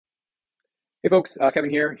Hey folks,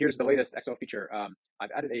 Kevin here. Here's the latest XO feature.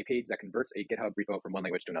 I've added a page that converts a GitHub repo from one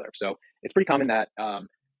language to another. So it's pretty common that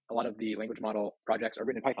a lot of the language model projects are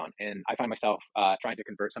written in Python, and I find myself trying to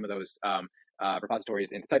convert some of those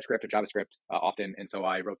repositories into TypeScript or JavaScript often. And so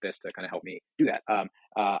I wrote this to kind of help me do that.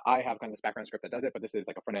 I have kind of this background script that does it, but this is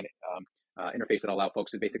like a front end interface that will allow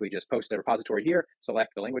folks to basically just post their repository here,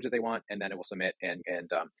 select the language that they want, and then it will submit and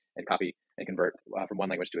copy and convert from one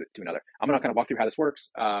language to another. I'm going to kind of walk through how this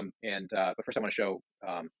works, but first I want to show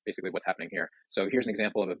basically what's happening here. So here's an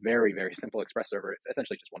example of a very, very simple Express server. It's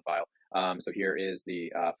essentially just one file. So here is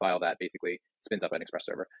the file that basically spins up an Express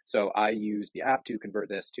server. So I use the app to convert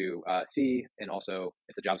this to C, and also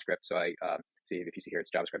it's a JavaScript. So I see if you see here,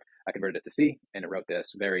 it's JavaScript. I converted it to C, and it wrote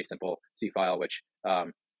this very simple C file, which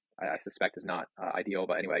I suspect is not ideal,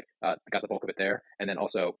 but anyway, got the bulk of it there, and then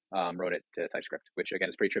also wrote it to TypeScript, which again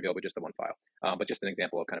is pretty trivial, but just the one file. But just an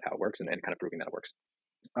example of kind of how it works and kind of proving that it works.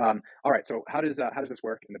 All right, so how does this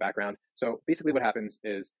work in the background? So basically what happens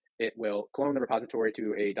is it will clone the repository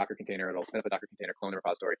to a Docker container. It'll spin up a Docker container, clone the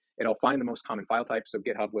repository. It'll find the most common file type. So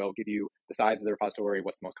GitHub will give you the size of the repository,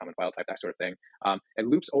 what's the most common file type, that sort of thing. It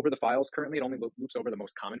loops over the files. Currently, it only loops over the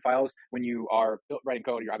most common files. When you are writing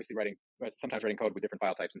code, you're obviously sometimes writing code with different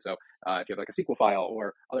file types. And so if you have like a SQL file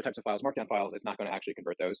or other types of files, markdown files, it's not going to actually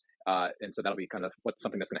convert those. And so that'll be kind of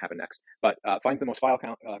something that's going to happen next. But finds the most file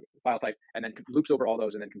type and then loops over all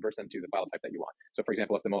those and then converts them to the file type that you want. So for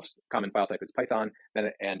example, if the most common file type is Python,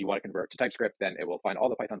 and you want to convert to TypeScript, then it will find all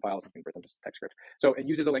the Python files and convert them to TypeScript. So it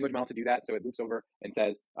uses a language model to do that. So it loops over and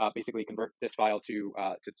says, basically convert this file to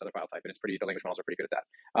this other file type. And the language models are pretty good at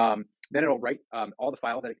that. Then it'll write all the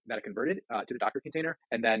files that it converted to the Docker container,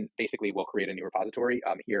 and then basically we'll create a new repository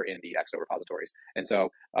here in the XO repositories. And so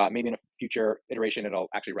maybe in a future iteration, it'll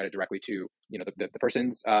actually write it directly to the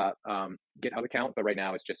person's GitHub account, but right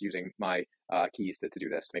now it's just using my keys to do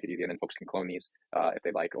this to make it easy, and then folks can clone these if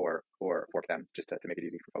they like, or fork them just to make it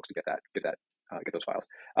easy for folks to get those files.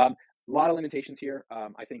 A lot of limitations here.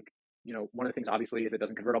 I think one of the things obviously is it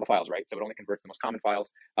doesn't convert all the files, right? So it only converts the most common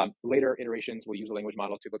files. Later iterations will use a language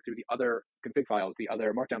model to look through the other config files, the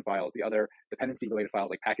other markdown files, the other dependency related files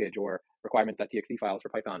like package or requirements.txt files for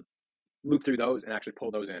Python. Loop through those and actually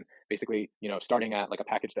pull those in, basically starting at like a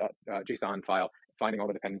package.json file, finding all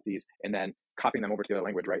the dependencies and then copying them over to the other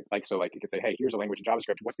language, right? Like you could say, hey, here's a language in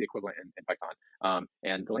JavaScript, what's the equivalent in Python?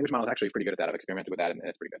 And the language model is actually pretty good at that. I've experimented with that, and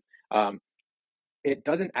it's pretty good. It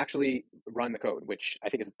doesn't actually run the code, which I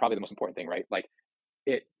think is probably the most important thing, right? Like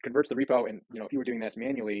it converts the repo, and if you were doing this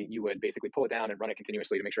manually, you would basically pull it down and run it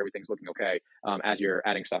continuously to make sure everything's looking okay as you're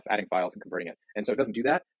adding files and converting it. And so it doesn't do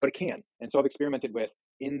that, but it can. And so I've experimented with,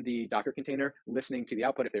 in the Docker container, listening to the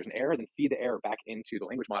output. If there's an error, then feed the error back into the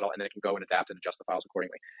language model, and then it can go and adapt and adjust the files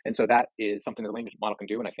accordingly. And so that is something that the language model can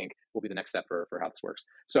do, and I think will be the next step for how this works.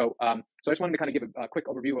 So I just wanted to kind of give a quick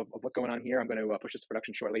overview of what's going on here. I'm going to push this to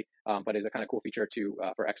production shortly, but it's a kind of cool feature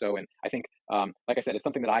for XO. And I think, like I said, it's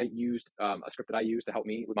something that I used, a script that I used to help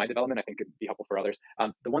me with my development. I think it'd be helpful for others.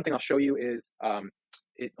 The one thing I'll show you is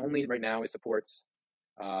it only right now supports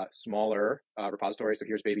smaller repositories. So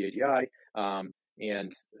here's baby AGI.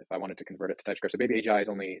 And if I wanted to convert it to TypeScript, so baby AGI is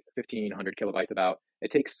only 1,500 kilobytes about.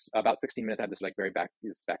 It takes about 16 minutes. I have this like very back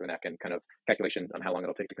of the napkin kind of calculation on how long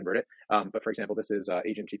it'll take to convert it. But for example, this is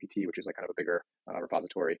Agent GPT, which is like kind of a bigger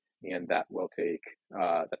repository, and that will take,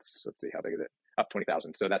 let's see, how big is it? Up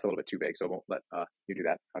 20,000. So that's a little bit too big. So it won't let you do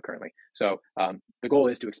that currently. So the goal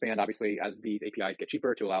is to expand, obviously, as these APIs get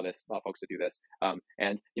cheaper, to allow folks to do this.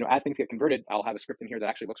 And as things get converted, I'll have a script in here that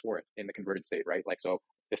actually looks for it in the converted state, right? Like, so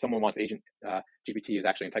if someone wants Agent GPT is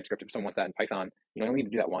actually in TypeScript, if someone wants that in Python, you only need to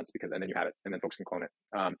do that once, and then you have it, and then folks can clone it.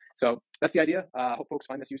 So that's the idea. Hope folks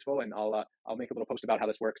find this useful, and I'll make a little post about how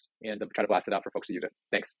this works and try to blast it out for folks to use it.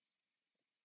 Thanks.